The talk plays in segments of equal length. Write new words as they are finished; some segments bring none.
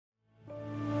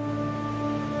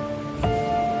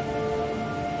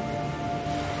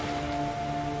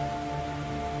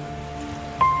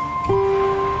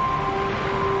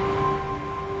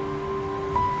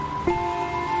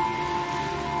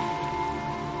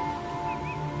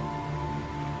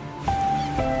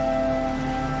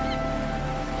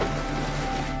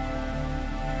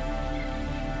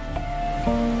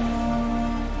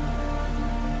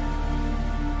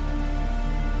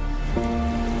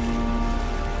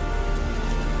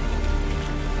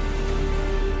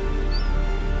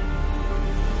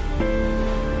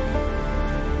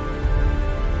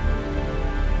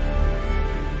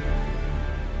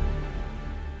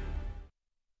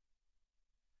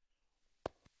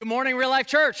Good morning, Real Life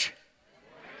Church.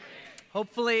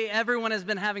 Hopefully everyone has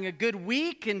been having a good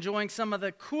week, enjoying some of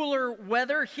the cooler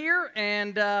weather here,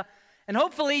 and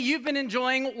hopefully you've been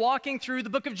enjoying walking through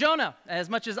the book of Jonah as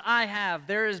much as I have.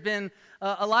 There has been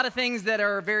a lot of things that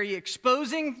are very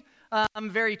exposing,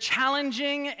 very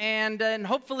challenging, and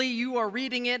hopefully you are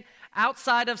reading it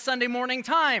outside of Sunday morning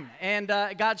time, and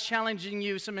God's challenging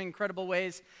you some incredible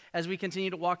ways as we continue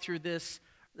to walk through this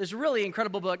really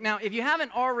incredible book. Now, if you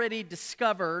haven't already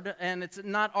discovered, and it's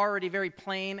not already very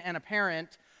plain and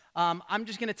apparent, I'm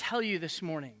just going to tell you this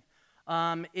morning.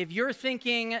 If you're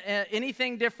thinking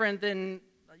anything different, then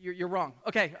you're wrong.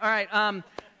 Okay, all right.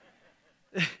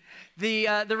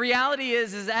 The reality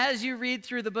is as you read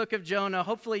through the book of Jonah,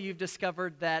 hopefully you've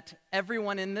discovered that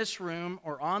everyone in this room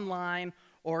or online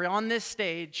or on this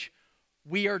stage,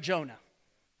 we are Jonah.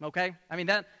 Okay? I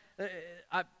mean,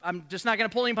 I'm just not going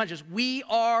to pull any punches. We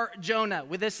are Jonah.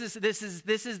 This is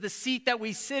the seat that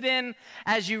we sit in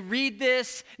as you read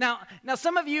this. Now,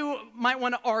 some of you might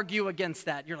want to argue against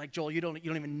that. You're like, Joel, you don't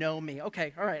even know me.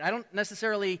 Okay, all right. I don't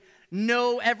necessarily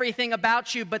know everything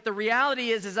about you, but the reality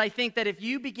is I think that if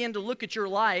you begin to look at your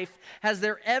life, has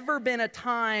there ever been a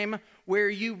time where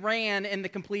you ran in the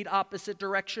complete opposite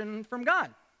direction from God?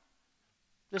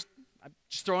 I'm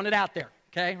just throwing it out there.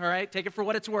 Okay, all right, take it for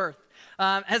what it's worth.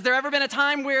 Has there ever been a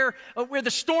time where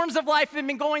the storms of life have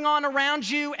been going on around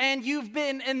you and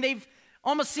they've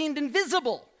almost seemed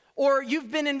invisible, or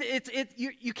you've been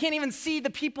you can't even see the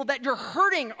people that you're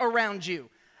hurting around you?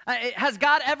 Has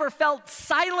God ever felt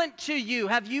silent to you?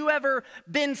 Have you ever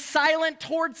been silent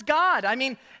towards God? I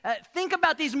mean, think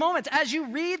about these moments as you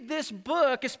read this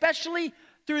book, especially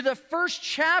through the first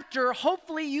chapter.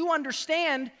 Hopefully, you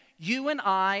understand you and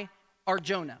I are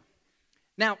Jonah.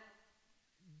 Now,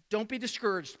 don't be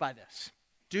discouraged by this.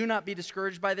 Do not be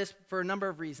discouraged by this for a number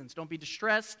of reasons. Don't be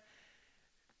distressed,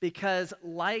 because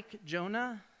like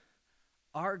Jonah,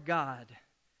 our God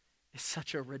is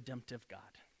such a redemptive God.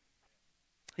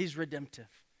 He's redemptive,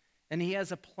 and He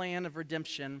has a plan of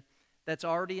redemption that's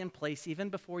already in place even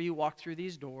before you walked through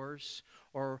these doors,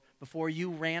 or before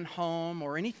you ran home,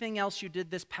 or anything else you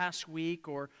did this past week,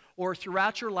 or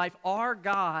throughout your life. Our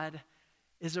God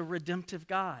is a redemptive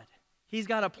God. He's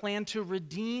got a plan to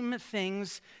redeem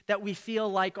things that we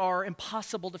feel like are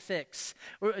impossible to fix,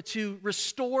 or to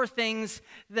restore things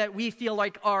that we feel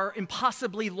like are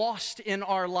impossibly lost in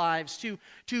our lives,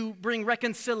 to bring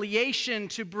reconciliation,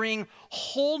 to bring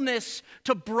wholeness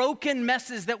to broken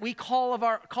messes that we call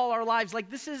our lives. Like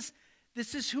this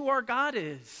is who our God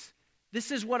is.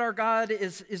 This is what our God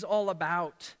is all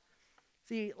about.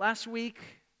 See, last week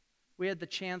we had the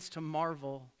chance to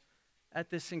marvel at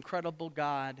this incredible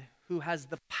God who has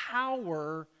the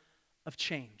power of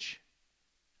change.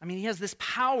 I mean, He has this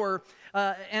power,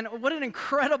 and what an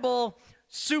incredible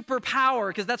superpower,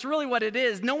 because that's really what it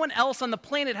is. No one else on the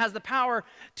planet has the power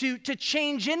to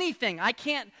change anything. I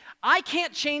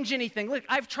can't change anything. Look,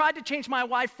 I've tried to change my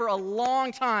wife for a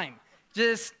long time.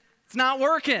 It's not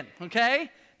working, okay?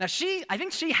 Now, I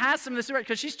think she has some of this,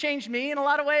 because she's changed me in a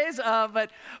lot of ways,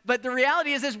 but the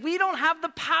reality is we don't have the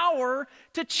power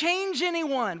to change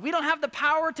anyone. We don't have the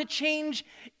power to change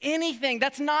anything.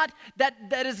 That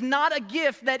is not a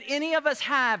gift that any of us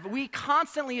have. We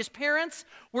constantly, as parents,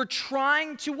 we're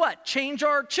trying to what? Change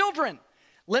our children.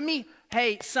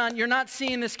 Hey, son, you're not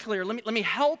seeing this clear. Let me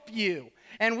help you.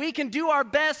 And we can do our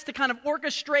best to kind of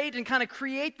orchestrate and kind of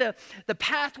create the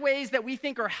pathways that we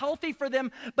think are healthy for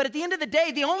them. But at the end of the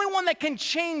day, the only one that can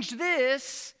change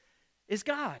this is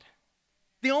God.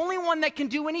 The only one that can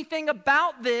do anything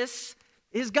about this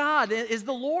is God, is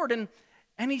the Lord.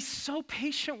 And He's so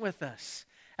patient with us.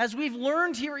 As we've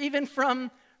learned here even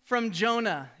from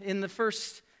Jonah in the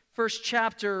first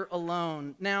chapter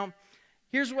alone. Now,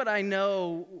 here's what I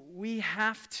know we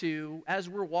have to, as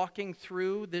we're walking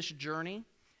through this journey,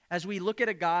 as we look at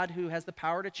a God who has the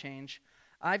power to change,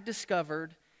 I've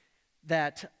discovered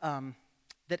that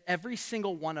every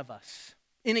single one of us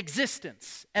in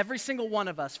existence, every single one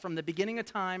of us from the beginning of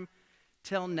time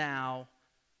till now,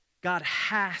 God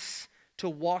has to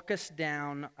walk us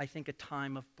down, I think, a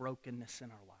time of brokenness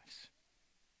in our lives.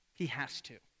 He has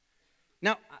to.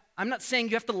 Now, I'm not saying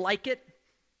you have to like it.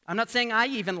 I'm not saying I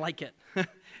even like it.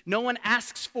 No one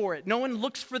asks for it. No one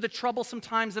looks for the troublesome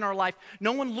times in our life.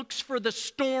 No one looks for the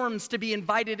storms to be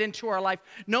invited into our life.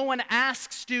 No one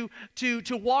asks to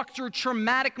walk through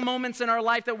traumatic moments in our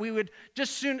life that we would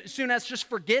just soon as just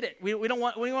forget it. We don't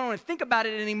want to think about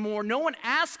it anymore. No one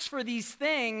asks for these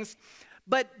things,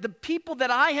 but the people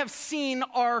that I have seen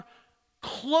are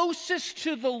closest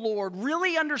to the Lord,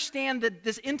 really understand that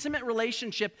this intimate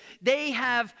relationship, they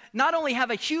have not only have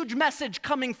a huge message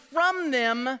coming from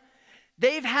them,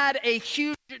 They've had a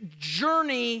huge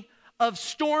journey of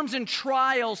storms and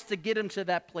trials to get them to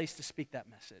that place to speak that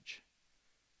message.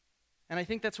 And I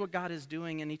think that's what God is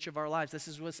doing in each of our lives. This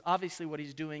is obviously what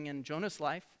he's doing in Jonah's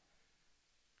life.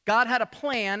 God had a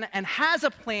plan and has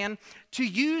a plan to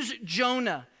use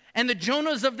Jonah and the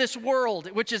Jonahs of this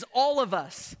world, which is all of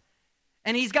us.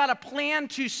 And he's got a plan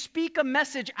to speak a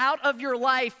message out of your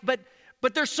life, but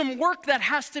there's some work that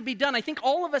has to be done. I think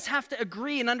all of us have to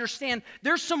agree and understand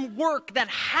there's some work that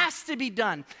has to be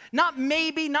done. Not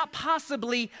maybe, not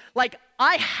possibly. Like,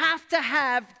 I have to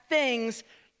have things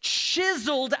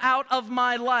chiseled out of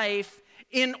my life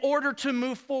in order to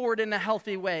move forward in a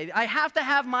healthy way. I have to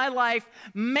have my life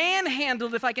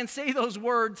manhandled, if I can say those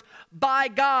words, by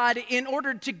God in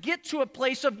order to get to a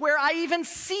place of where I even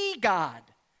see God.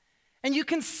 And you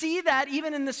can see that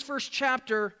even in this first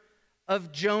chapter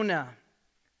of Jonah.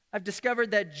 I've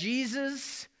discovered that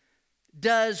Jesus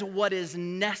does what is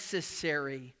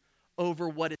necessary over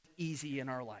what is easy in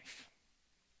our life.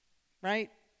 Right?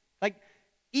 Like,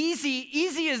 easy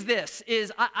is this,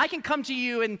 is I can come to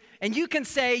you and you can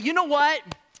say, you know what?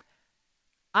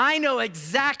 I know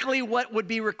exactly what would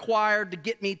be required to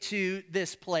get me to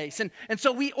this place. And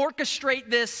so we orchestrate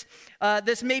this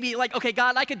maybe like, okay,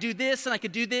 God, I could do this, and I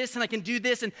could do this, and I can do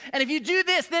this. And if you do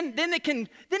this, then it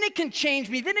can change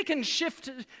me. Then it can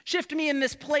shift me in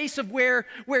this place of where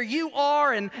you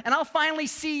are, and I'll finally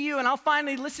see you, and I'll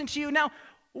finally listen to you. Now,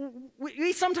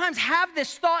 we sometimes have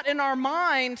this thought in our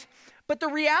mind, but the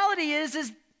reality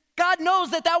is God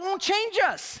knows that won't change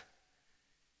us.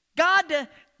 God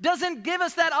doesn't give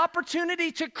us that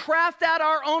opportunity to craft out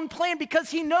our own plan because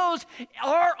he knows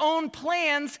our own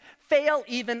plans fail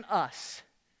even us.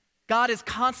 God is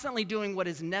constantly doing what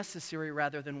is necessary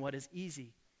rather than what is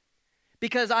easy.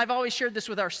 Because I've always shared this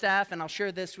with our staff, and I'll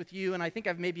share this with you, and I think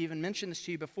I've maybe even mentioned this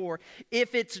to you before.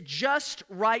 If it's just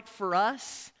right for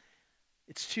us,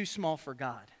 it's too small for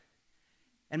God.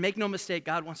 And make no mistake,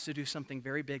 God wants to do something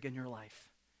very big in your life.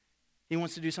 He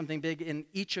wants to do something big in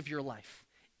each of your life.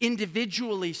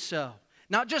 Individually so.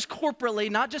 Not just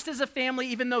corporately, not just as a family,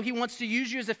 even though he wants to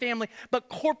use you as a family, but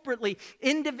corporately,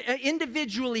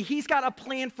 individually, he's got a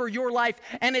plan for your life,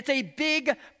 and it's a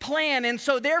big plan, and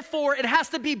so therefore it has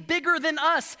to be bigger than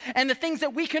us and the things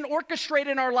that we can orchestrate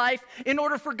in our life in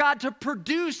order for God to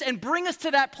produce and bring us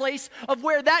to that place of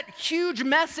where that huge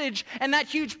message and that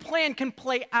huge plan can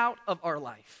play out of our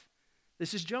life.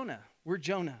 This is Jonah. We're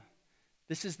Jonah.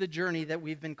 This is the journey that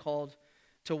we've been called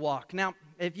to walk. Now,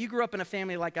 if you grew up in a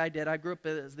family like I did, I grew up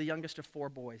as the youngest of 4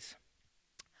 boys.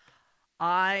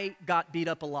 I got beat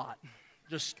up a lot.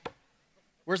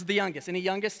 Where's the youngest? Any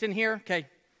youngest in here? Okay,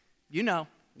 you know.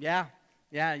 Yeah,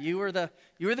 you were the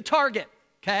target,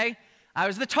 okay? I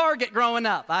was the target growing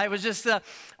up. I was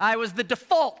the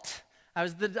default. I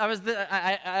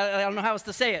don't know how else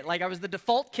to say it. Like, I was the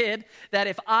default kid that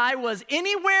if I was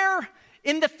anywhere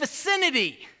in the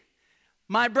vicinity,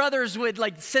 my brothers would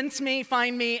sense me,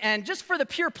 find me, and just for the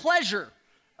pure pleasure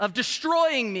of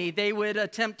destroying me, they would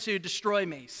attempt to destroy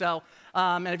me. So,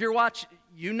 and if you're watching,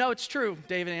 you know it's true,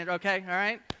 David and Andrew, okay, all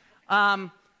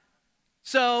right?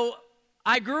 So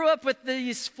I grew up with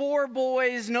these 4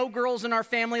 boys, no girls in our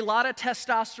family, a lot of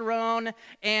testosterone,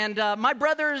 and my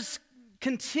brothers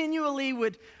continually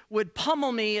would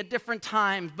pummel me at different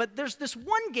times. But there's this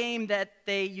one game that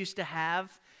they used to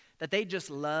have that they just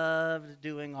loved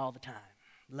doing all the time.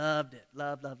 Loved it,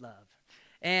 love.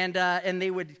 And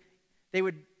they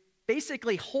would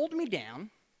basically hold me down,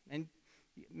 and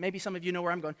maybe some of you know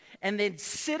where I'm going, and they'd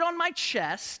sit on my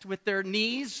chest with their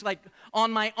knees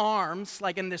on my arms,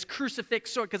 like in this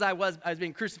crucifix sort, because I was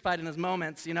being crucified in those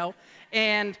moments, you know,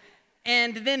 and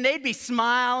then they'd be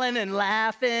smiling and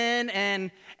laughing,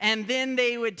 and then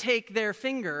they would take their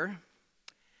finger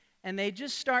and they'd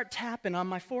just start tapping on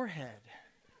my forehead,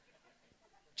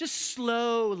 just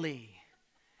slowly.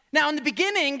 Now, in the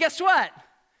beginning, guess what?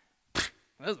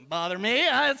 That doesn't bother me.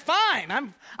 It's fine.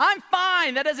 I'm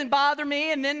fine. That doesn't bother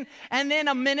me. And then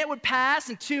a minute would pass,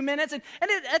 and 2 minutes, and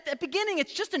at the beginning,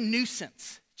 it's just a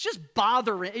nuisance. It's just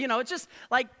bothering. You know, it's just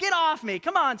like, get off me.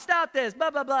 Come on, stop this.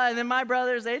 Blah blah blah. And then my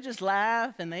brothers, they just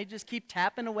laugh and they just keep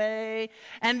tapping away.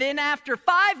 And then after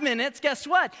 5 minutes, guess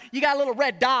what? You got a little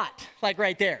red dot, like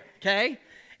right there. Okay.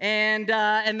 And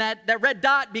that red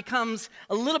dot becomes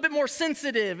a little bit more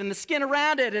sensitive, and the skin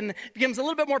around it, and it becomes a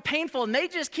little bit more painful, and they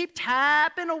just keep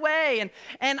tapping away.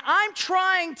 And I'm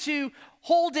trying to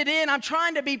hold it in. I'm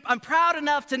proud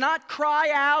enough to not cry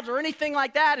out or anything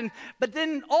like that. But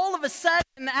then all of a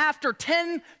sudden, after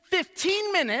 10,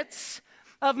 15 minutes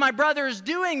of my brothers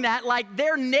doing that, like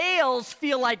their nails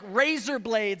feel like razor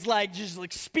blades, like just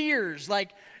like spears,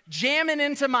 like jamming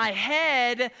into my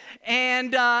head.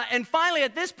 And finally,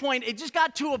 at this point, it just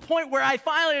got to a point where I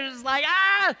finally was like,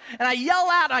 ah! And I yell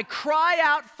out, I cry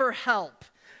out for help.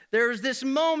 There was this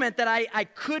moment that I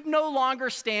could no longer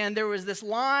stand. There was this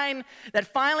line that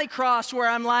finally crossed where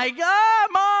I'm like,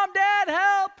 Mom, Dad,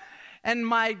 help. And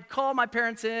call my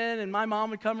parents in, and my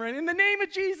mom would come in the name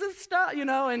of Jesus, stop,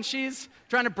 and she's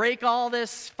trying to break all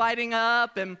this fighting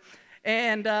up. And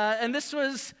this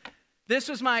was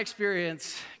my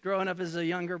experience growing up as a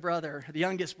younger brother, the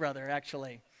youngest brother,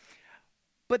 actually.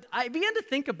 But I began to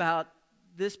think about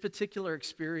this particular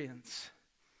experience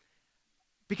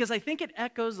because I think it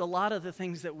echoes a lot of the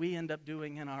things that we end up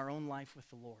doing in our own life with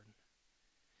the Lord.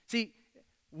 See,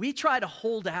 we try to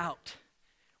hold out.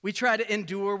 We try to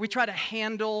endure. We try to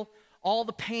handle all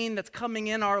the pain that's coming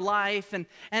in our life. And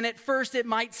at first it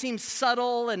might seem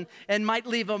subtle and might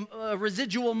leave a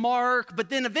residual mark. But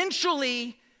then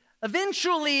eventually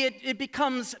it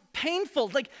becomes painful.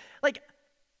 There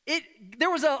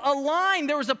was a line,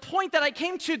 there was a point that I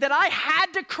came to that I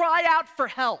had to cry out for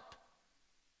help.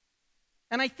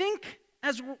 And I think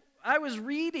as I was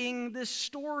reading this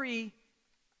story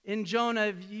in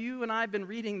Jonah, you and I have been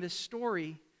reading this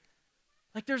story,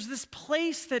 there's this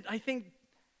place that I think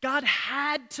God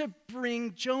had to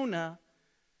bring Jonah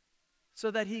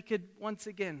so that he could once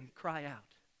again cry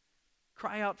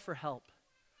out for help.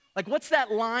 What's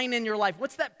that line in your life?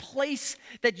 What's that place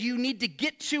that you need to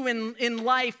get to in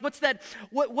life? What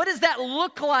does that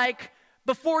look like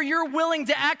before you're willing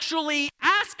to actually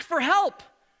ask for help?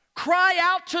 Cry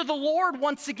out to the Lord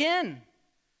once again.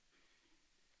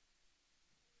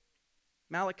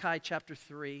 Malachi chapter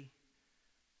 3.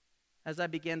 As I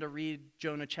began to read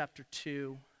Jonah chapter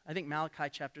 2, I think Malachi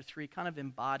chapter 3 kind of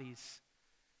embodies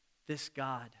this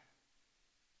God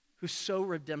who's so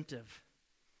redemptive.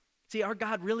 See, our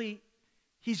God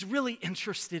He's really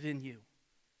interested in you.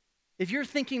 If you're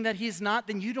thinking that He's not,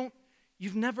 then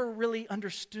you've never really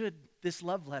understood this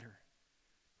love letter.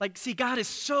 See, God is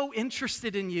so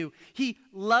interested in you. He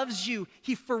loves you.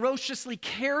 He ferociously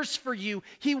cares for you.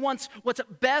 He wants what's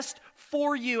best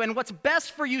for you. And what's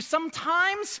best for you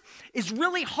sometimes is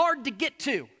really hard to get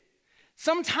to.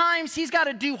 Sometimes He's got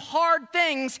to do hard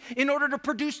things in order to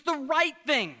produce the right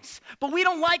things. But we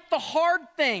don't like the hard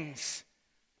things.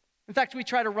 In fact, we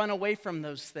try to run away from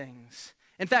those things.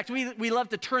 In fact, we love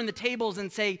to turn the tables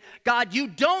and say, God, you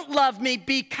don't love me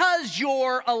because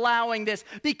you're allowing this,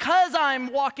 because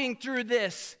I'm walking through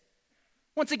this.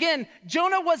 Once again,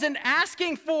 Jonah wasn't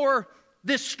asking for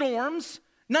the storms.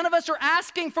 None of us are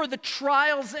asking for the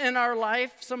trials in our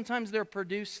life. Sometimes they're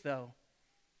produced, though,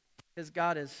 because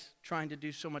God is trying to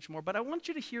do so much more. But I want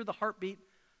you to hear the heartbeat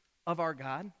of our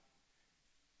God.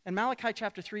 And Malachi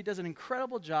chapter 3 does an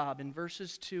incredible job in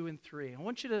verses 2 and 3. I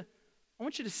want you to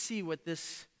see what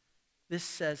this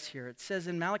says here. It says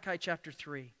in Malachi chapter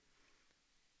 3,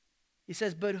 he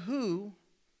says, but who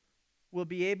will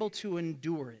be able to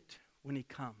endure it when He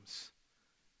comes?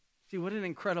 See, what an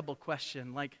incredible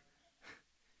question.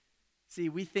 See,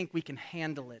 we think we can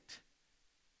handle it.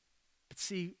 But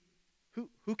see,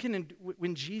 who can,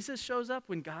 when Jesus shows up,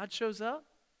 when God shows up,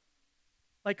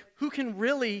 who can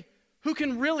really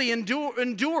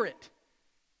endure it?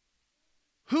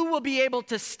 Who will be able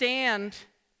to stand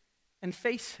and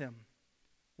face Him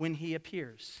when He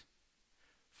appears?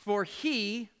 For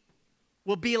He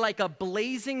will be like a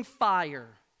blazing fire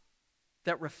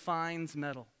that refines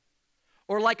metal,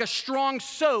 or like a strong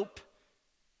soap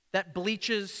that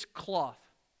bleaches cloth.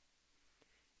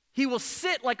 He will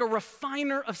sit like a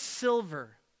refiner of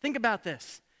silver. Think about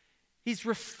this. He's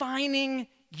refining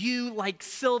you like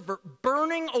silver,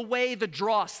 burning away the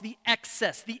dross, the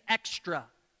excess, the extra.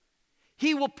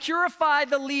 He will purify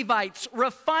the Levites,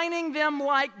 refining them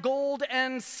like gold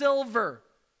and silver.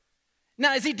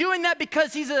 Now, is He doing that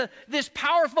because He's this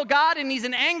powerful God and He's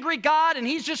an angry God and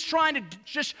He's just trying to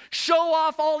just show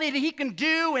off all that He can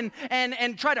do and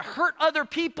try to hurt other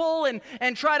people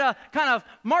and try to kind of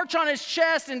march on His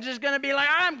chest and just going to be like,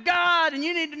 I'm God and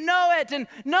you need to know it? And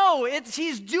no,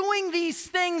 He's doing these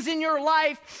things in your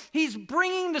life. He's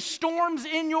bringing the storms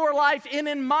in your life and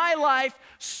in my life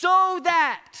so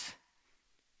that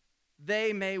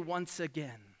they may once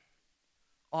again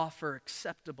offer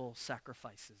acceptable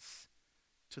sacrifices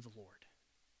to the Lord.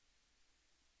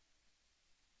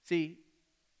 See,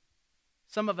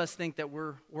 some of us think that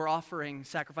we're offering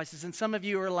sacrifices, and some of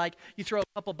you are like, you throw a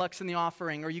couple bucks in the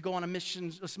offering, or you go on a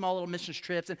small little missions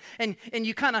trips, and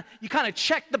you kind of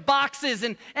check the boxes,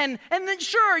 and then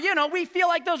sure, we feel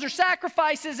like those are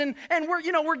sacrifices, and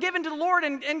we're given to the Lord,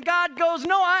 and God goes,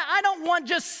 no, I don't want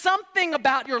just something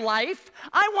about your life.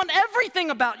 I want everything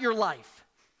about your life.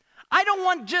 I don't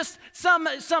want just some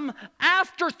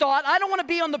afterthought. I don't want to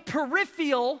be on the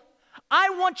peripheral. I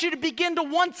want you to begin to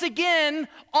once again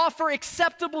offer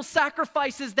acceptable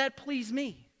sacrifices that please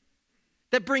me,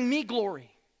 that bring me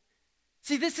glory.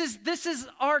 See, this is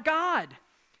our God.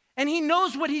 And he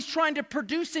knows what he's trying to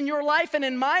produce in your life and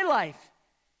in my life.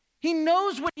 He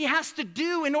knows what he has to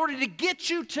do in order to get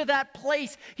you to that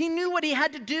place. He knew what he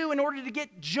had to do in order to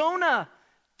get Jonah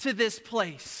to this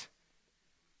place.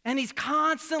 And he's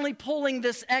constantly pulling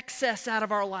this excess out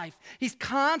of our life. He's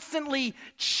constantly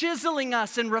chiseling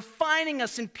us and refining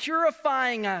us and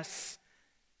purifying us.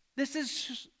 This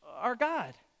is our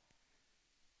God.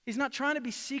 He's not trying to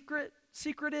be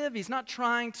secretive. He's not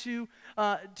trying to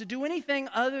do anything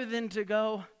other than to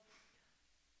go,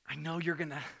 I know you're going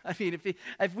to,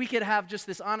 if we could have just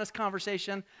this honest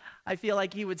conversation, I feel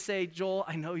like he would say, Joel,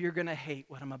 I know you're going to hate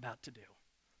what I'm about to do.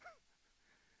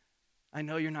 I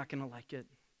know you're not going to like it.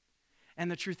 And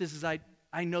the truth is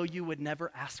I know you would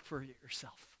never ask for it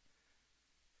yourself.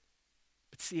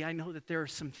 But see, I know that there are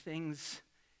some things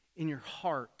in your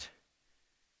heart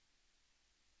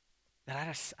that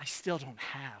I still don't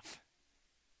have.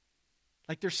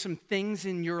 Like there's some things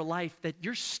in your life that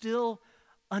you're still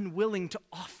unwilling to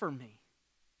offer me.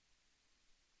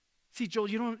 See,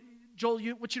 what you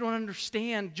don't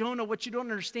understand, Jonah, what you don't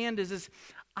understand is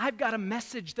I've got a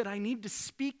message that I need to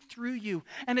speak through you,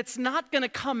 and it's not going to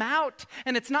come out,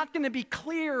 and it's not going to be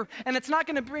clear, and it's not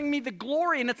going to bring me the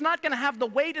glory, and it's not going to have the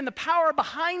weight and the power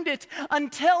behind it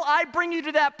until I bring you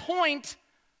to that point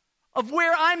of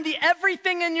where I'm the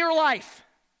everything in your life.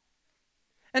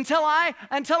 Until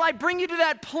I bring you to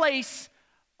that place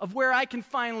of where I can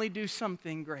finally do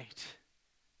something great.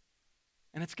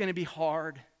 And it's going to be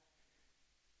hard.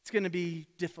 It's going to be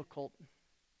difficult.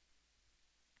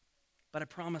 But I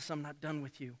promise I'm not done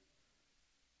with you.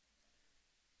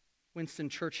 Winston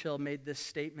Churchill made this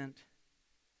statement.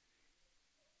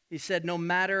 He said, no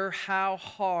matter how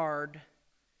hard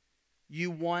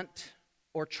you want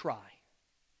or try,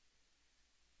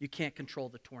 you can't control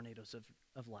the tornadoes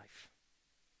of life.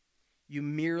 You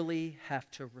merely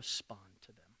have to respond to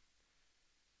them.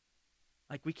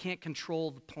 Like we can't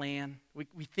control the plan.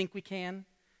 We think we can,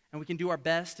 and we can do our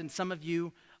best. And some of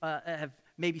you have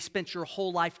maybe spent your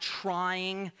whole life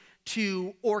trying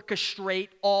to orchestrate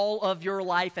all of your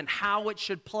life and how it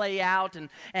should play out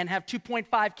and have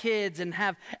 2.5 kids and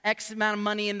have X amount of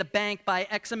money in the bank by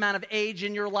X amount of age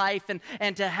in your life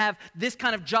and to have this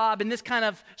kind of job and this kind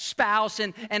of spouse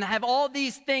and have all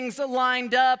these things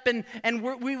lined up and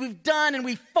we've done and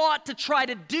we fought to try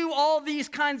to do all these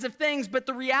kinds of things, but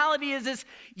the reality is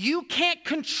you can't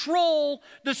control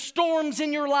the storms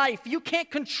in your life. You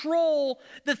can't control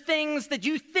the things that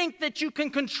you think that you can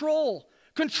control.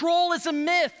 Control is a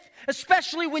myth,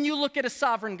 especially when you look at a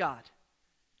sovereign God.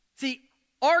 See,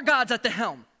 our God's at the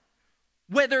helm,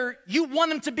 whether you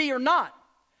want him to be or not.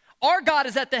 Our God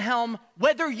is at the helm,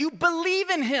 whether you believe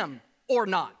in him or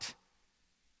not.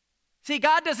 See,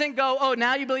 God doesn't go, oh,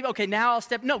 now you believe, okay, now I'll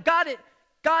step. No, God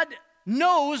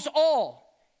knows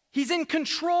all. He's in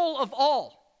control of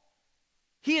all.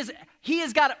 He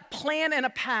has got a plan and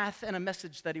a path and a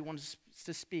message that he wants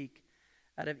to speak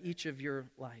out of each of your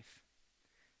life.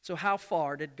 So how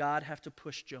far did God have to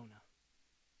push Jonah?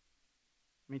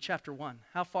 Chapter 1.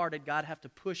 How far did God have to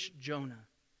push Jonah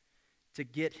to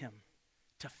get him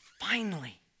to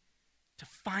finally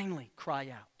cry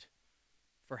out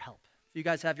for help? If you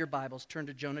guys have your Bibles, turn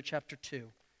to Jonah chapter 2.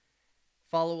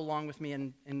 Follow along with me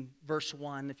in verse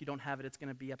 1. If you don't have it, it's going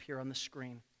to be up here on the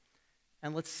screen.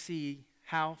 And let's see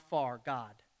how far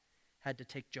God had to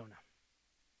take Jonah.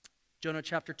 Jonah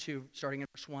chapter 2, starting in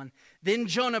verse 1. Then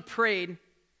Jonah prayed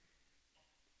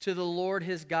to the Lord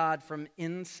his God from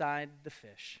inside the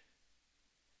fish.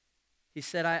 He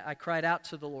said, I cried out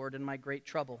to the Lord in my great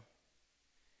trouble,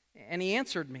 and he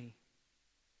answered me.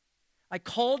 I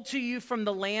called to you from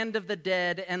the land of the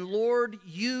dead, and Lord,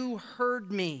 you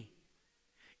heard me.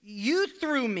 You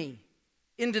threw me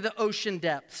into the ocean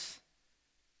depths,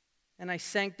 and I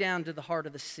sank down to the heart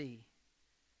of the sea.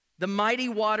 The mighty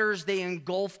waters, they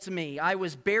engulfed me. I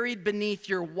was buried beneath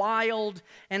your wild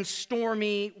and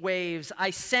stormy waves. I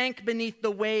sank beneath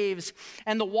the waves,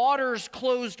 and the waters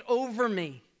closed over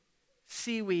me.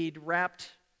 Seaweed wrapped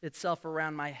itself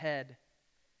around my head,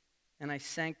 and I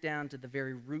sank down to the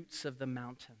very roots of the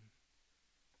mountain.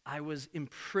 I was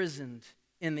imprisoned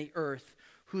in the earth,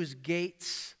 whose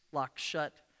gates locked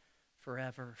shut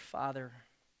forever. Father,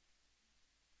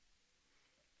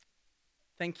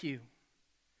 thank you.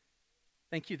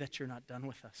 Thank you that you're not done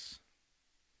with us.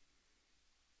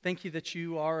 Thank you that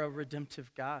you are a redemptive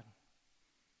God.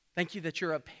 Thank you that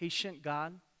you're a patient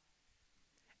God.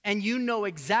 and you know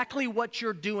exactly what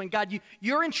you're doing. God,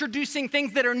 you're introducing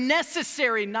things that are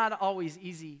necessary, not always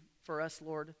easy for us,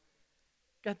 Lord.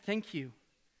 God, thank you.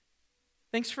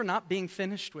 Thanks for not being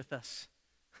finished with us.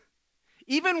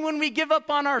 Even when we give up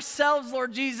on ourselves,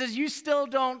 Lord Jesus, you still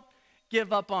don't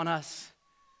give up on us.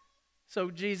 So,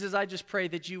 Jesus, I just pray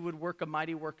that you would work a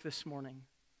mighty work this morning.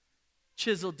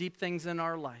 Chisel deep things in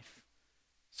our life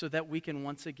so that we can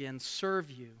once again serve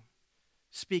you,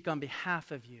 speak on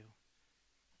behalf of you,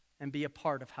 and be a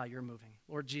part of how you're moving.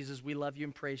 Lord Jesus, we love you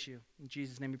and praise you. In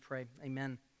Jesus' name we pray,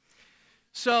 amen.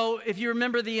 So if you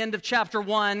remember the end of chapter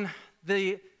 1,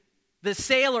 the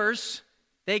sailors,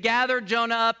 they gathered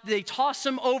Jonah up, they toss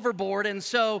him overboard, and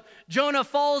so Jonah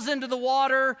falls into the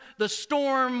water, the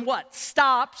storm,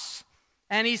 stops,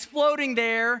 and he's floating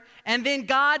there, and then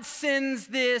God sends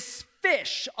this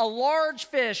fish, a large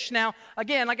fish. Now,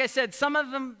 again, like I said,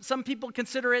 some people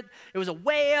consider it was a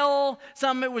whale,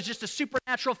 it was just a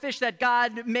supernatural fish that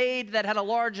God made that had a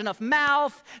large enough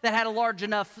mouth, that had a large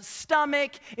enough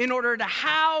stomach in order to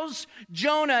house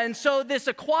Jonah. And so this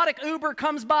aquatic Uber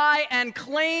comes by and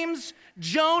claims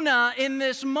Jonah in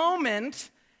this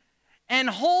moment and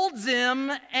holds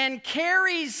him and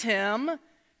carries him,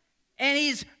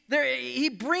 and he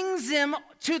brings him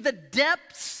to the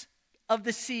depths of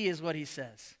the sea, is what he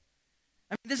says.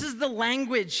 I mean, this is the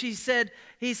language. He said,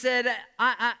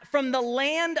 from the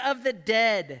land of the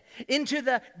dead into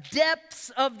the depths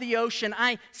of the ocean,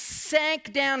 I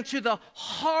sank down to the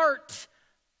heart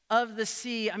of the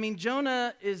sea. I mean,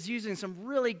 Jonah is using some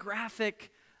really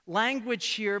graphic language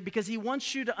here because he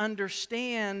wants you to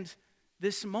understand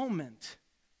this moment.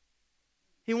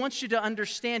 He wants you to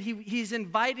understand. He's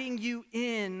inviting you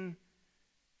in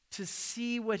to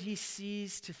see what he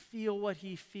sees, to feel what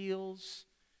he feels,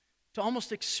 to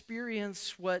almost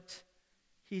experience what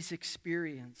he's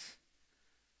experienced.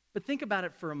 But think about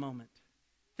it for a moment.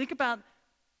 Think about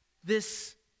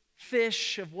this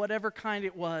fish of whatever kind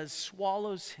it was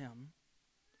swallows him.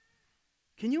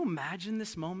 Can you imagine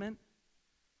this moment?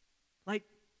 Like,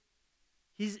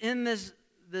 he's in this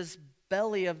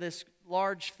belly of this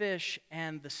large fish,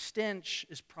 and the stench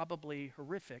is probably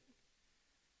horrific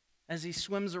as he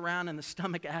swims around in the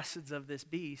stomach acids of this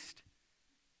beast.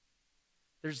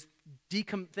 There's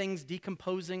things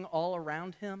decomposing all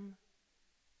around him.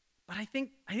 But I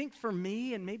think for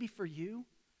me, and maybe for you,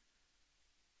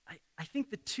 I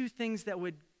think the two things that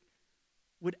would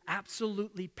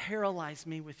absolutely paralyze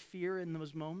me with fear in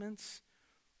those moments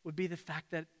would be the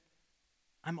fact that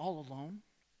I'm all alone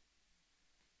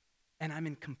and I'm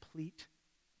in complete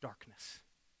darkness.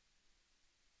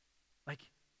 Like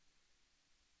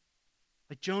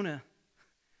Jonah,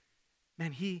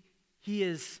 man, he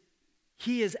is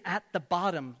at the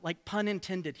bottom, like pun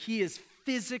intended. He is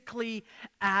physically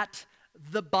at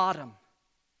the bottom.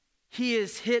 He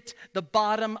has hit the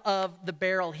bottom of the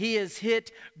barrel. He has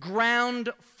hit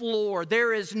ground floor.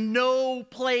 There is no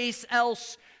place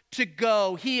else to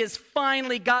go. He has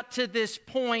finally got to this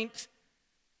point.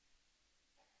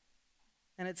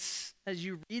 And it's, as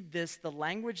you read this, the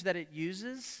language that it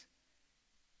uses,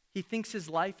 he thinks his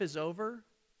life is over.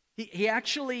 He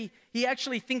actually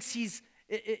thinks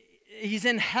he's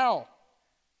in hell.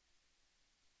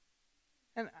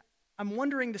 And I'm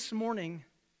wondering this morning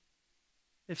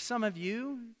if some of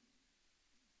you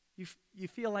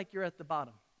feel like you're at the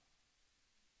bottom.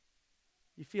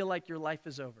 You feel like your life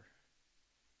is over.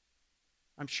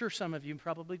 I'm sure some of you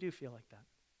probably do feel like that.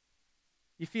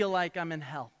 You feel like I'm in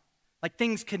hell. Like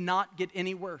things cannot get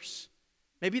any worse.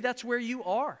 Maybe that's where you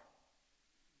are.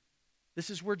 This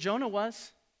is where Jonah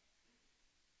was.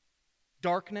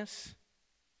 Darkness.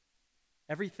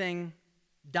 Everything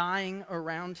dying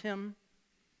around him.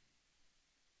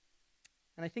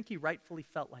 And I think he rightfully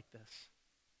felt like this.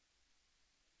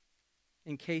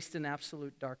 Encased in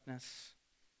absolute darkness.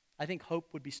 I think hope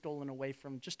would be stolen away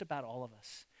from just about all of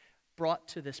us. Brought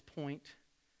to this point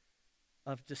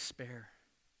of despair.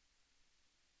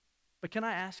 But can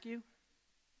I ask you,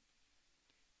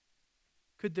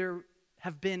 could there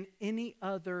have been any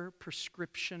other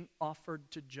prescription offered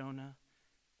to Jonah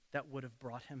that would have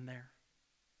brought him there?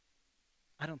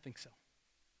 I don't think so.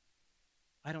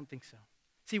 I don't think so.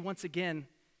 See, once again,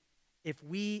 if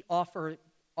we offer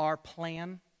our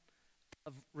plan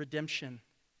of redemption,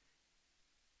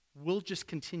 we'll just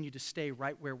continue to stay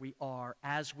right where we are,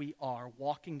 as we are,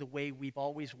 walking the way we've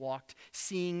always walked,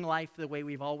 seeing life the way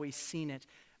we've always seen it.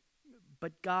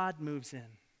 But God moves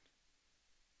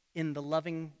in the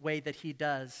loving way that he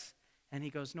does, and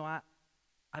he goes, no,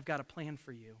 I've got a plan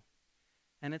for you,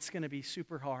 and it's going to be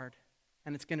super hard,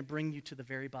 and it's going to bring you to the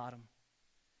very bottom,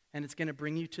 and it's going to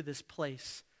bring you to this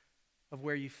place of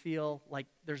where you feel like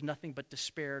there's nothing but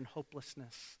despair and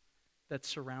hopelessness that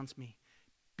surrounds me.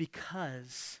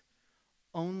 Because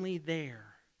only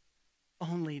there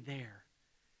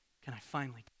can I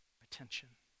finally get attention.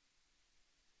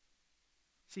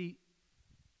 See,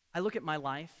 I look at my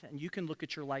life, and you can look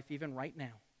at your life even right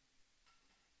now.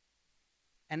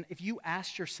 And if you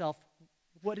asked yourself,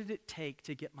 what did it take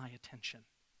to get my attention?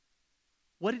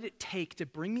 What did it take to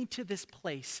bring me to this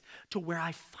place to where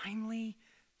I finally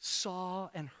saw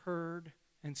and heard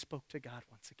and spoke to God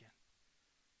once again?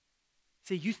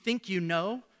 See, you think you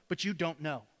know, but you don't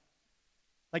know.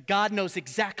 Like God knows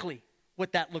exactly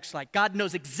what that looks like. God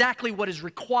knows exactly what is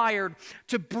required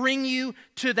to bring you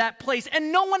to that place.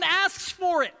 And no one asks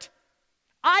for it.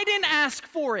 I didn't ask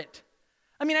for it.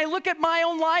 I mean, I look at my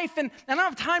own life, and I don't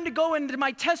have time to go into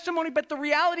my testimony, but the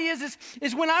reality is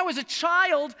when I was a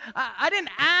child, I didn't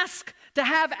ask to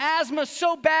have asthma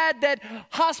so bad that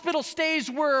hospital stays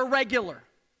were irregular.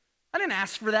 I didn't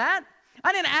ask for that.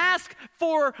 I didn't ask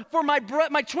for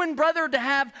my twin brother to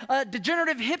have a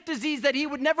degenerative hip disease that he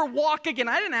would never walk again.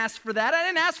 I didn't ask for that. I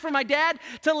didn't ask for my dad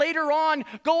to later on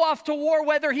go off to war,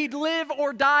 whether he'd live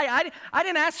or die. I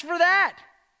didn't ask for that.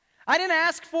 I didn't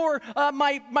ask for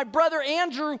my brother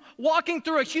Andrew walking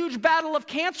through a huge battle of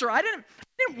cancer. I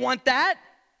didn't want that.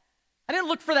 I didn't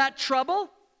look for that trouble.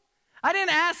 I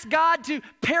didn't ask God to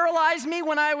paralyze me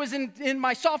when I was in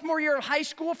my sophomore year of high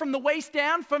school from the waist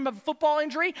down from a football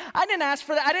injury. I didn't ask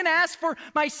for that. I didn't ask for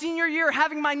my senior year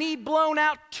having my knee blown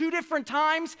out 2 different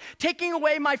times, taking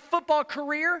away my football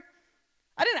career.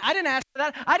 I didn't ask for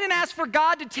that. I didn't ask for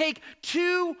God to take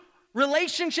 2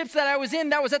 relationships that I was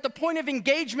in that was at the point of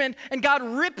engagement and God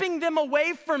ripping them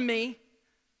away from me.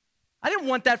 I didn't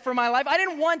want that for my life. I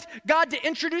didn't want God to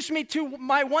introduce me to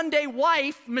my one-day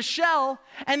wife, Michelle,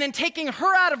 and then taking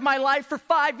her out of my life for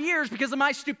 5 years because of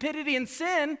my stupidity and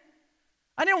sin.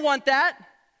 I didn't want that.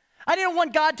 I didn't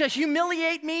want God to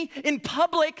humiliate me in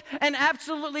public and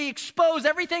absolutely expose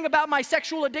everything about my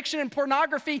sexual addiction and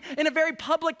pornography in a very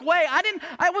public way.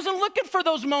 I wasn't looking for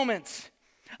those moments.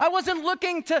 I wasn't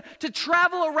looking to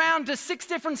travel around to 6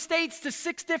 different states, to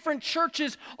 6 different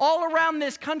churches all around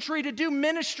this country to do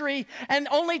ministry and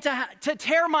only to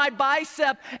tear my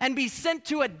bicep and be sent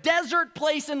to a desert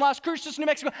place in Las Cruces, New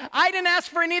Mexico. I didn't ask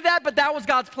for any of that, but that was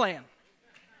God's plan.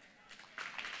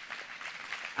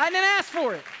 I didn't ask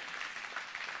for it.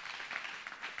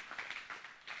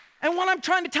 And what I'm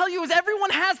trying to tell you is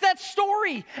everyone has that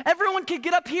story. Everyone can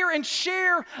get up here and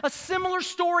share a similar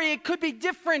story. It could be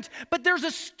different, but there's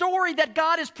a story that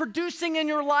God is producing in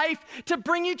your life to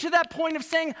bring you to that point of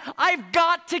saying, I've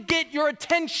got to get your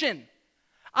attention.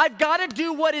 I've got to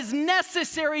do what is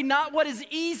necessary, not what is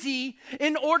easy,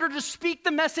 in order to speak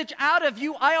the message out of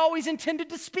you I always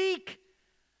intended to speak.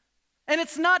 And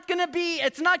it's not going to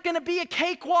be a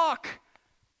cakewalk.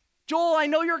 Joel, I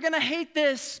know you're going to hate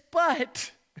this,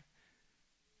 but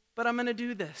I'm going to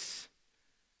do this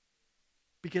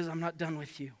because I'm not done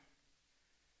with you.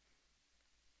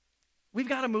 We've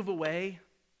got to move away.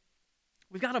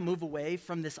 We've got to move away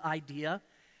from this idea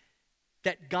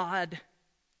that God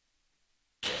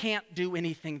can't do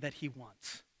anything that he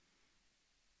wants.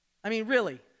 I mean,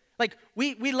 really. Like,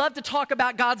 we love to talk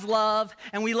about God's love,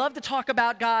 and we love to talk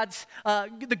about God's,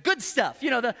 the good stuff,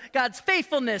 God's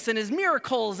faithfulness and his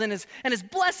miracles and his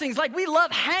blessings. Like, we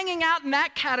love hanging out in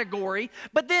that category,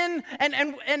 but then,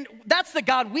 and that's the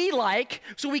God we like,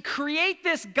 so we create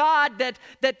this God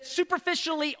that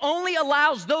superficially only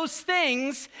allows those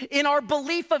things in our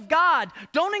belief of God.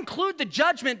 Don't include the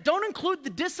judgment, don't include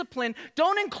the discipline,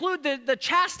 don't include the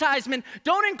chastisement,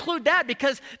 don't include that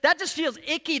because that just feels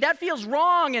icky, that feels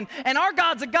wrong, and our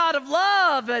God's a God of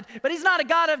love, but he's not a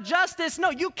God of justice. No,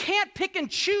 you can't pick and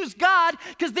choose God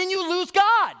because then you lose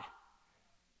God.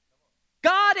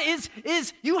 God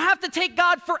is you have to take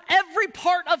God for every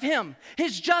part of him.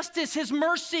 His justice, his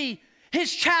mercy,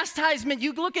 his chastisement.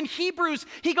 You look in Hebrews,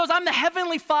 he goes, I'm the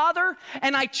heavenly Father,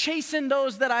 and I chasten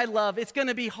those that I love. It's going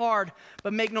to be hard,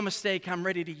 but make no mistake, I'm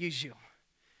ready to use you.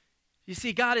 You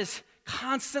see, God is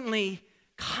constantly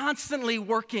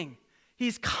working.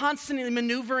 He's constantly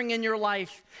maneuvering in your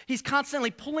life. He's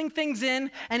constantly pulling things in,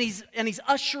 and he's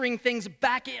ushering things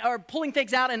back, or pulling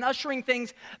things out and ushering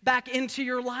things back into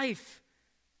your life.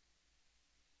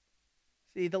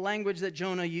 See, the language that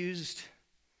Jonah used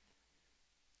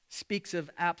speaks of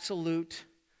absolute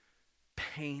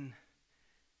pain.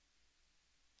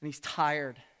 And he's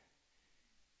tired.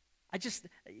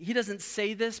 He doesn't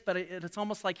say this, but it's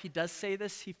almost like he does say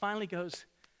this. He finally goes,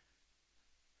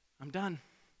 I'm done.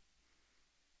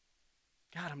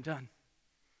 God, I'm done.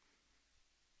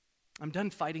 I'm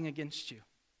done fighting against you.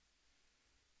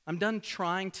 I'm done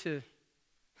trying to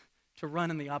to run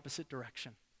in the opposite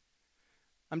direction.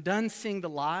 I'm done seeing the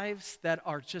lives that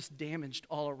are just damaged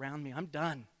all around me. I'm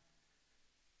done.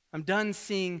 I'm done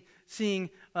seeing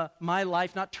my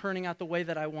life not turning out the way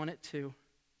that I want it to.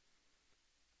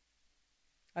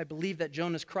 I believe that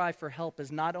Jonah's cry for help is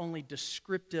not only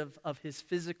descriptive of his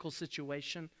physical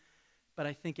situation, but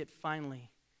I think it finally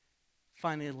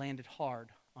landed hard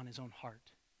on his own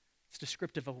heart. It's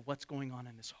descriptive of what's going on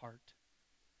in his heart.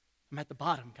 I'm at the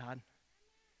bottom, God.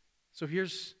 So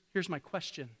here's my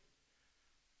question.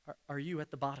 Are you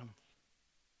at the bottom?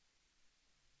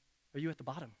 Are you at the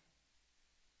bottom?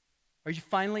 Are you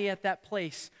finally at that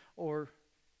place, or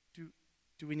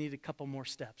do we need a couple more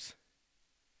steps?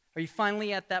 Are you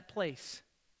finally at that place?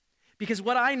 Because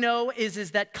what I know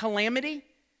is that calamity,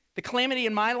 the calamity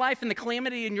in my life and the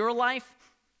calamity in your life,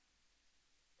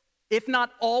 if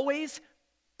not always,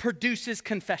 produces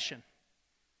confession.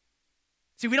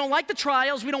 See, we don't like the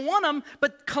trials, we don't want them,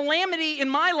 but calamity in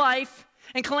my life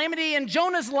and calamity in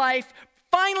Jonah's life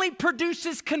finally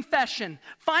produces confession,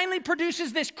 finally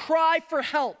produces this cry for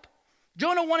help.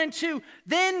 Jonah 1 and 2,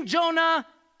 then Jonah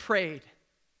prayed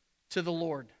to the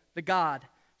Lord, the God,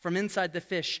 from inside the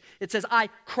fish. It says, I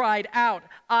cried out,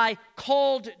 I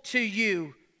called to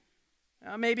you.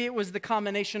 Maybe it was the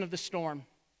combination of the storm.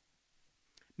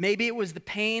 Maybe it was the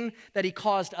pain that he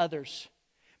caused others.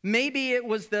 Maybe it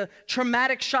was the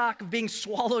traumatic shock of being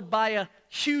swallowed by a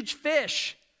huge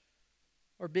fish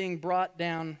or being brought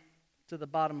down to the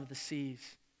bottom of the seas.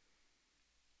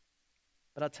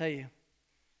 But I'll tell you,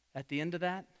 at the end of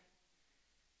that,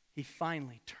 he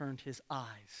finally turned his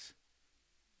eyes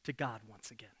to God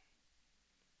once again.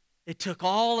 It took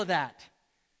all of that.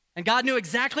 And God knew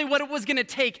exactly what it was going to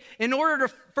take in order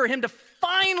for him to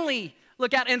finally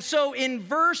look out. And so in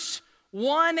verse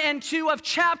 1 and 2 of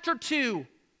chapter 2,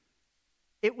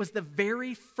 it was the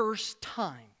very first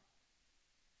time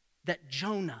that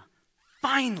Jonah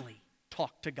finally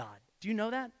talked to God. Do you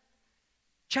know that?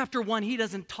 Chapter 1, he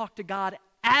doesn't talk to God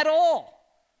at all.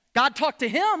 God talked to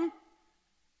him,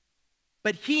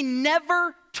 but he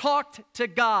never talked to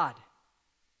God.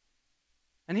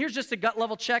 And here's just a gut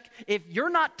level check. If you're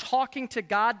not talking to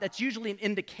God, that's usually an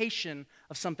indication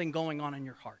of something going on in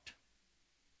your heart.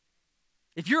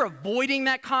 If you're avoiding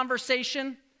that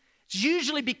conversation, it's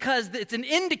usually because it's an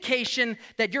indication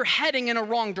that you're heading in a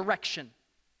wrong direction.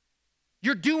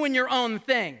 You're doing your own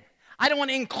thing. I don't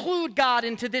want to include God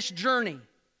into this journey.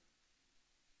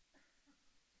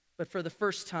 But for the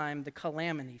first time, the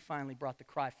calamity finally brought the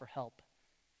cry for help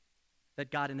that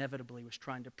God inevitably was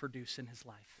trying to produce in his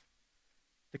life.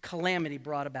 The calamity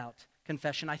brought about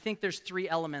confession. I think there's 3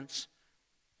 elements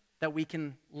that we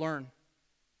can learn.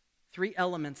 3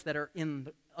 elements that are in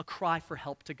a cry for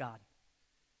help to God.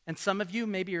 And some of you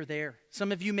maybe are there.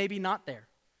 Some of you maybe not there.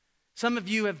 Some of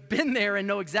you have been there and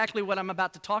know exactly what I'm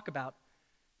about to talk about.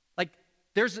 Like,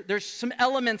 there's some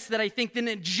elements that I think in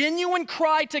a genuine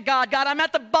cry to God, God, I'm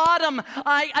at the bottom.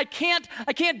 I can't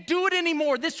do it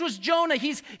anymore. This was Jonah.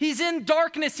 He's in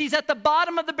darkness. He's at the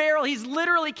bottom of the barrel. He's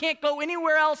literally can't go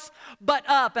anywhere else but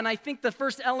up. And I think the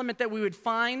first element that we would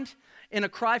find in a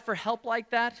cry for help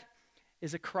like that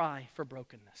is a cry for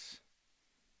brokenness.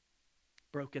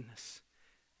 Brokenness.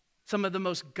 Some of the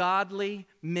most godly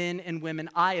men and women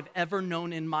I have ever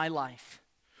known in my life,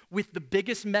 with the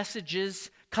biggest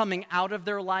messages coming out of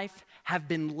their life, have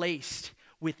been laced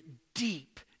with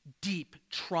deep, deep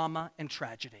trauma and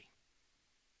tragedy.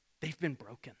 They've been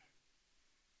broken.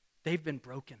 They've been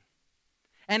broken.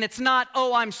 And it's not,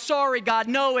 oh, I'm sorry, God.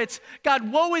 No, it's,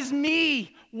 God, woe is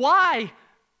me. Why?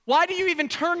 Why do you even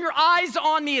turn your eyes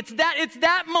on me? It's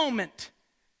that moment.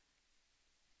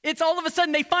 It's all of a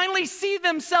sudden they finally see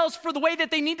themselves for the way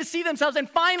that they need to see themselves and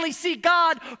finally see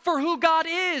God for who God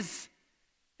is.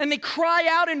 And they cry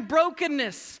out in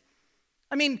brokenness.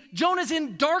 I mean, Jonah's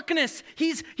in darkness.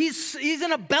 He's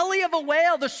in a belly of a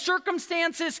whale. The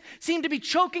circumstances seem to be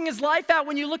choking his life out.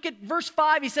 When you look at verse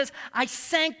 5, he says, I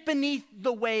sank beneath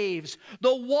the waves.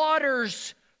 The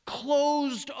waters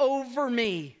closed over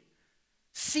me.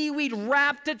 Seaweed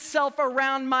wrapped itself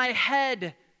around my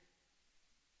head.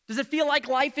 Does it feel like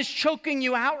life is choking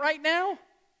you out right now?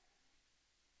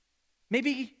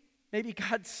 Maybe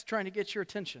God's trying to get your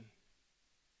attention.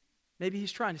 Maybe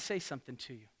he's trying to say something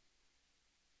to you.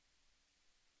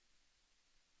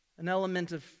 An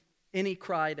element of any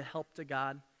cry to help to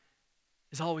God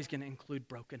is always going to include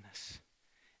brokenness.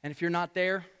 And if you're not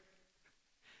there,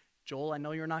 Joel, I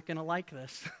know you're not going to like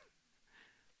this,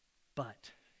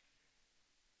 but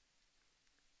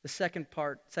the second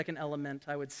element,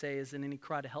 I would say, is in any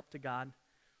cry to help to God,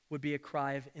 would be a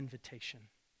cry of invitation.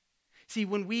 See,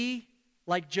 when we,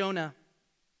 like Jonah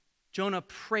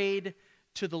prayed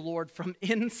to the Lord from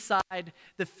inside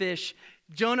the fish.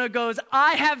 Jonah goes,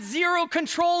 I have zero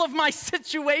control of my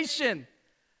situation.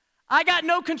 I got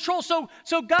no control. So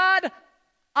God,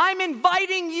 I'm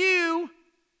inviting you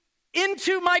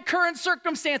into my current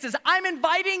circumstances. I'm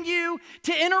inviting you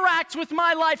to interact with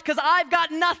my life because I've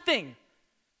got nothing.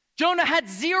 Jonah had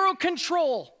zero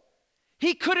control.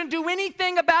 He couldn't do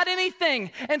anything about anything.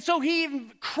 And so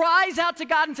he cries out to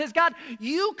God and says, God,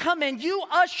 you come in, you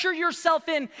usher yourself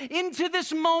into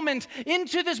this moment,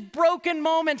 into this broken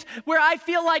moment where I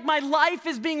feel like my life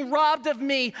is being robbed of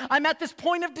me. I'm at this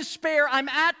point of despair. I'm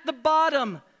at the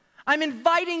bottom. I'm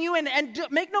inviting you in. And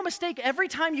make no mistake, every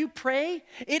time you pray,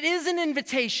 it is an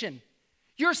invitation.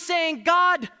 You're saying,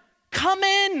 God, come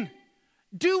in.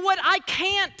 Do what I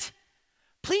can't.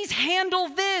 Please handle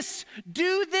this.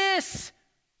 Do this.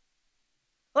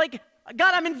 Like,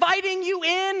 God, I'm inviting you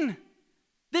in.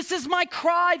 This is my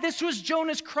cry. This was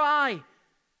Jonah's cry.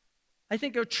 I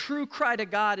think a true cry to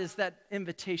God is that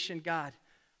invitation. God,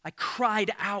 I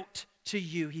cried out to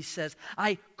you, he says.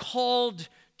 I called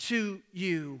to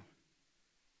you.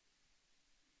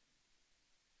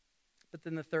 But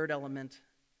then the third element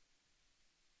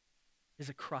is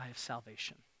a cry of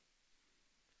salvation.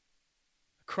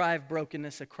 A cry of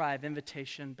brokenness, a cry of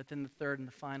invitation, but then the third and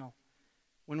the final,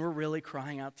 when we're really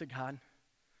crying out to God,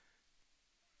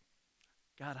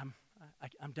 God,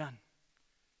 I'm done.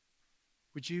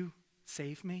 Would you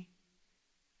save me?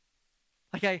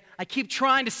 Like I keep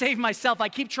trying to save myself. I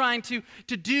keep trying to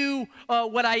do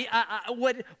what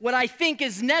I think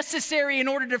is necessary in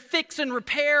order to fix and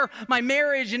repair my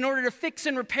marriage, in order to fix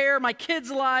and repair my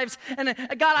kids' lives. And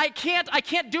God, I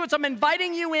can't do it. So I'm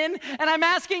inviting you in, and I'm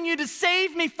asking you to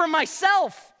save me from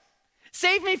myself.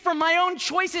 Save me from my own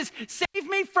choices. Save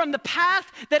me from the path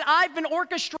that I've been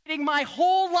orchestrating my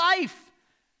whole life.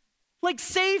 Like,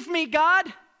 save me,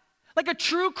 God. Like a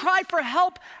true cry for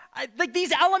help. Like,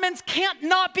 these elements can't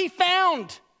not be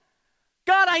found.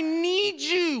 God, I need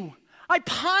you. I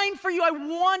pine for you. I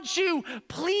want you.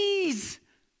 Please.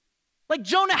 Like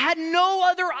Jonah had no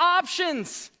other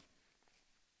options.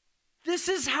 This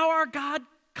is how our God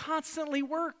constantly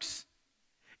works.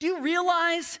 Do you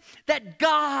realize that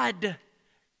God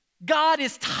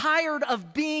is tired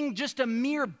of being just a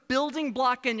mere building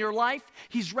block in your life?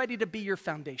 He's ready to be your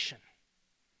foundation.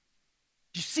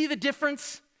 Do you see the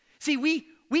difference? See,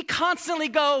 we constantly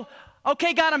go,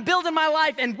 okay, God, I'm building my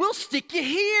life, and we'll stick you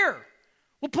here.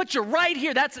 We'll put you right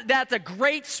here. That's a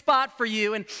great spot for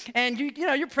you, and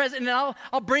you're present, and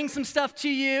I'll bring some stuff to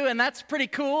you, and that's pretty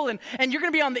cool. And you're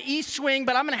going to be on the east wing,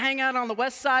 but I'm going to hang out on the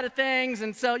west side of things.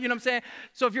 And so, you know what I'm saying?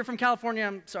 So if you're from California,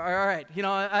 I'm sorry. All right,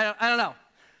 I don't know.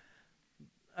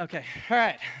 Okay, all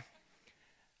right.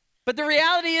 But the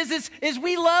reality is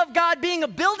we love God being a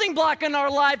building block in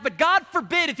our life, but God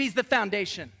forbid if He's the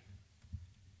foundation.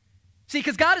 See,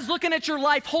 because God is looking at your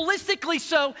life holistically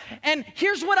so, and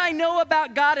here's what I know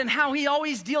about God and how He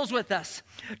always deals with us.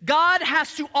 God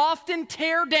has to often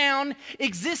tear down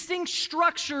existing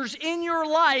structures in your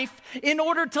life in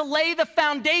order to lay the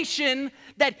foundation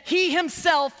that He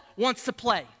Himself wants to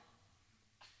play.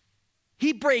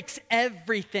 He breaks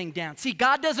everything down. See,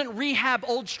 God doesn't rehab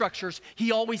old structures.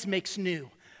 He always makes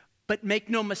new. But make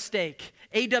no mistake,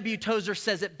 A.W. Tozer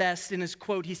says it best in his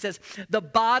quote. He says, the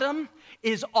bottom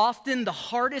is often the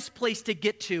hardest place to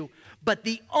get to, but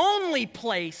the only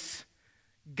place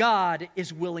God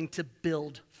is willing to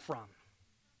build from.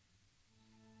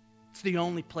 It's the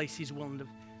only place He's willing to.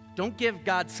 Don't give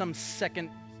God some second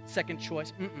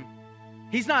choice.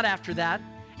 He's not after that.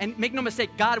 And make no mistake,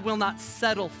 God will not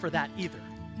settle for that either.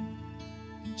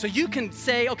 So you can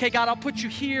say, okay, God, I'll put you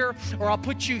here, or I'll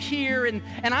put you here, and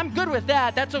I'm good with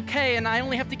that. That's okay, and I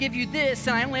only have to give you this,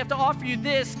 and I only have to offer you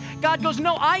this. God goes,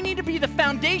 no, I need to be the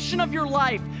foundation of your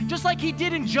life, just like He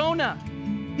did in Jonah.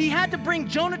 He had to bring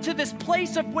Jonah to this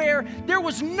place of where there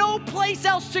was no place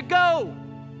else to go.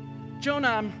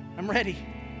 Jonah, I'm ready.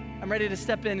 I'm ready to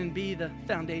step in and be the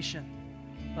foundation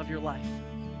of your life.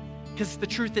 Because the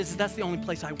truth is that's the only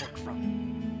place I work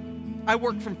from. I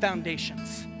work from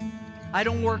foundations. I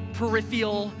don't work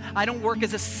peripheral. I don't work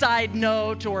as a side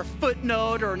note or a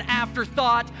footnote or an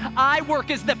afterthought. I work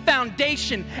as the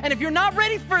foundation. And if you're not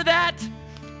ready for that,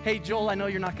 hey, Joel, I know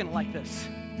you're not going to like this.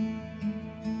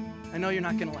 I know you're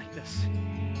not going to like this.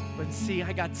 But see,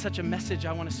 I got such a message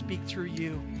I want to speak through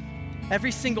you.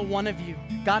 Every single one of you,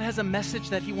 God has a message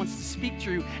that He wants to speak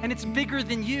through, and it's bigger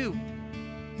than you.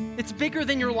 It's bigger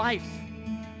than your life.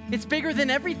 It's bigger than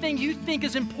everything you think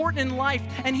is important in life,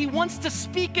 and He wants to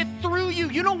speak it through you.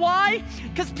 You know why?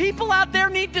 Because people out there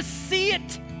need to see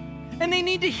it, and they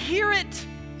need to hear it.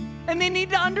 And they need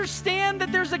to understand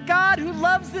that there's a God who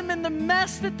loves them in the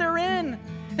mess that they're in,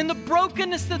 in the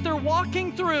brokenness that they're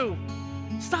walking through.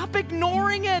 Stop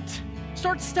ignoring it.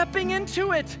 Start stepping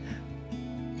into it.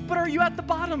 But are you at the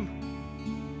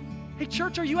bottom? Hey,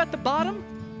 church, are you at the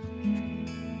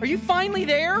bottom? Are you finally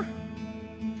there?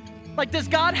 Like, does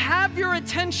God have your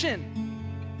attention?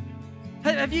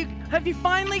 Have you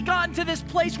finally gotten to this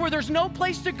place where there's no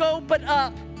place to go but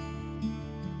up?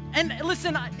 And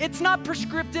listen, it's not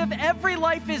prescriptive. Every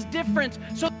life is different.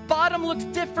 So the bottom looks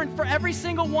different for every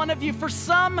single one of you. For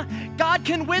some, God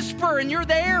can whisper and you're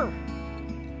there.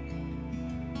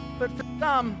 But for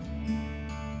some,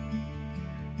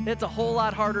 it's a whole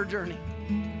lot harder journey.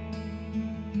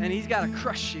 And He's got to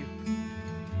crush you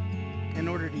in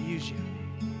order to use you.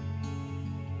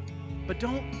 But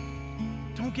don't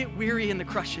get weary in the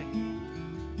crushing.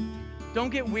 Don't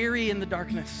get weary in the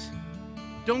darkness.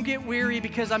 Don't get weary,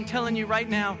 because I'm telling you right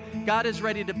now, God is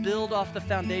ready to build off the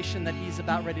foundation that He's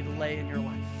about ready to lay in your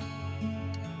life.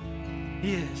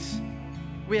 He is.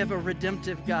 We have a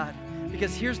redemptive God.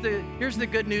 Because here's the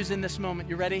good news in this moment.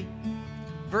 You ready?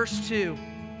 Verse 2.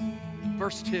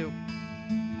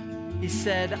 He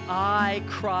said, I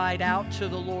cried out to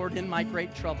the Lord in my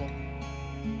great trouble.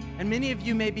 And many of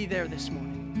you may be there this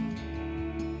morning.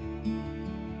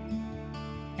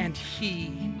 And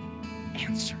He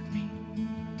answered me.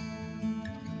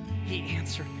 He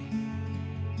answered me.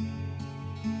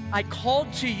 I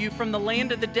called to you from the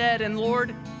land of the dead, and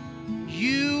Lord,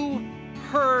 you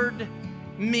heard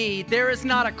me. There is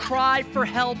not a cry for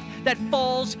help that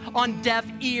falls on deaf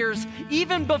ears.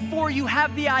 Even before you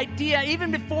have the idea, even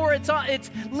before it's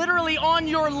literally on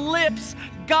your lips,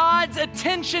 God's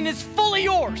attention is fully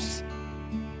yours.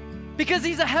 Because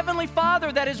He's a heavenly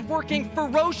Father that is working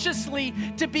ferociously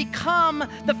to become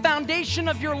the foundation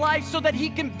of your life so that He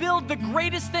can build the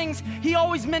greatest things He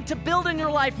always meant to build in your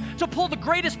life, to pull the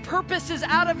greatest purposes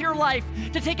out of your life,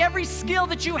 to take every skill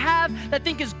that you have that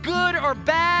think is good or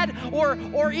bad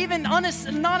or even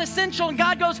non-essential. And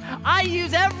God goes, I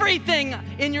use everything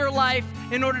in your life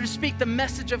in order to speak the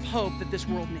message of hope that this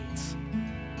world needs.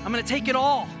 I'm going to take it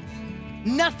all.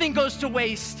 Nothing goes to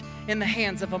waste in the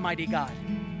hands of a mighty God.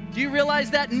 Do you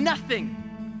realize that? Nothing.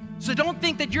 So don't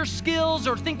think that your skills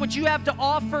or think what you have to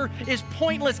offer is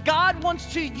pointless. God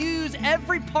wants to use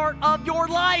every part of your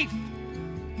life.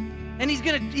 And He's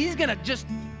gonna just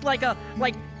like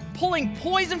pulling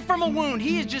poison from a wound.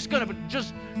 He is just gonna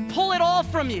pull it all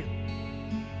from you.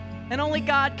 And only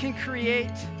God can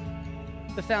create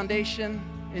the foundation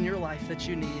in your life that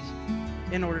you need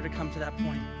in order to come to that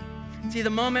point. See, the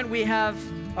moment we have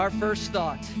our first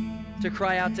thought to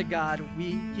cry out to God,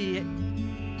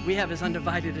 we have His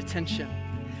undivided attention.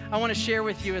 I want to share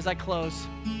with you as I close,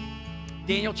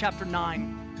 Daniel chapter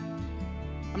 9.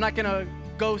 I'm not going to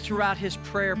go throughout his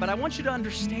prayer, but I want you to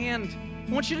understand,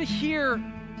 I want you to hear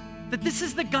that this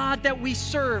is the God that we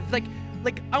serve. Like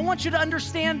I want you to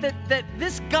understand that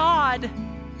this God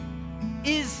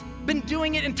is been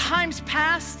doing it in times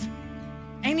past,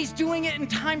 and He's doing it in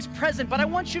times present. But I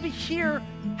want you to hear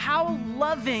how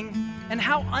loving and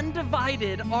how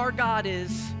undivided our God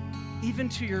is, even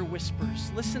to your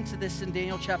whispers. Listen to this in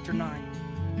Daniel chapter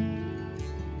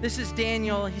 9. This is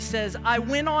Daniel. He says, I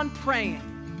went on praying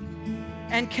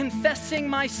and confessing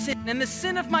my sin and the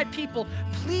sin of my people,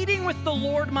 pleading with the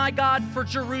Lord my God for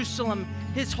Jerusalem,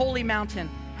 His holy mountain.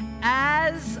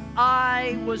 As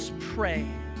I was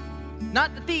praying,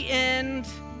 not at the end,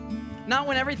 not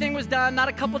when everything was done, not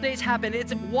a couple days happened.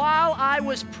 It's while I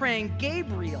was praying,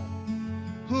 Gabriel,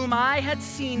 whom I had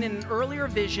seen in an earlier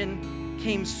vision,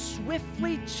 came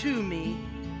swiftly to me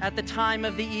at the time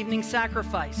of the evening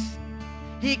sacrifice.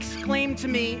 He exclaimed to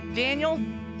me, Daniel,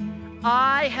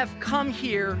 I have come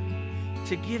here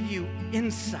to give you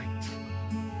insight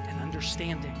and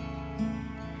understanding.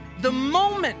 The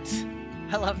moment,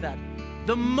 I love that,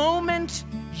 the moment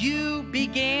you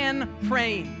began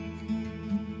praying,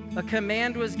 a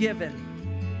command was given,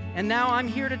 and now I'm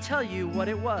here to tell you what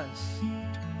it was.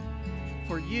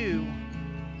 For you,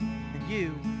 and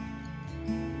you,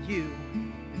 and you,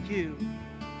 and you,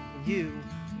 and you,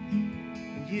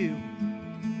 and you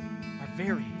are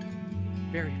very,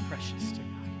 very precious to God.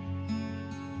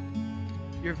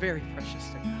 You're very precious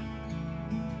to God.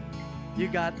 You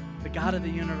got the God of the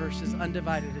universe's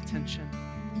undivided attention.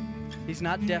 He's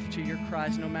not deaf to your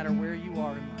cries, no matter where you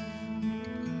are in life.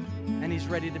 And He's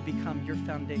ready to become your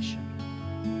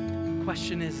foundation.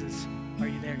 Question is, are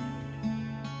you there yet?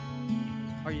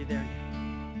 Are you there yet?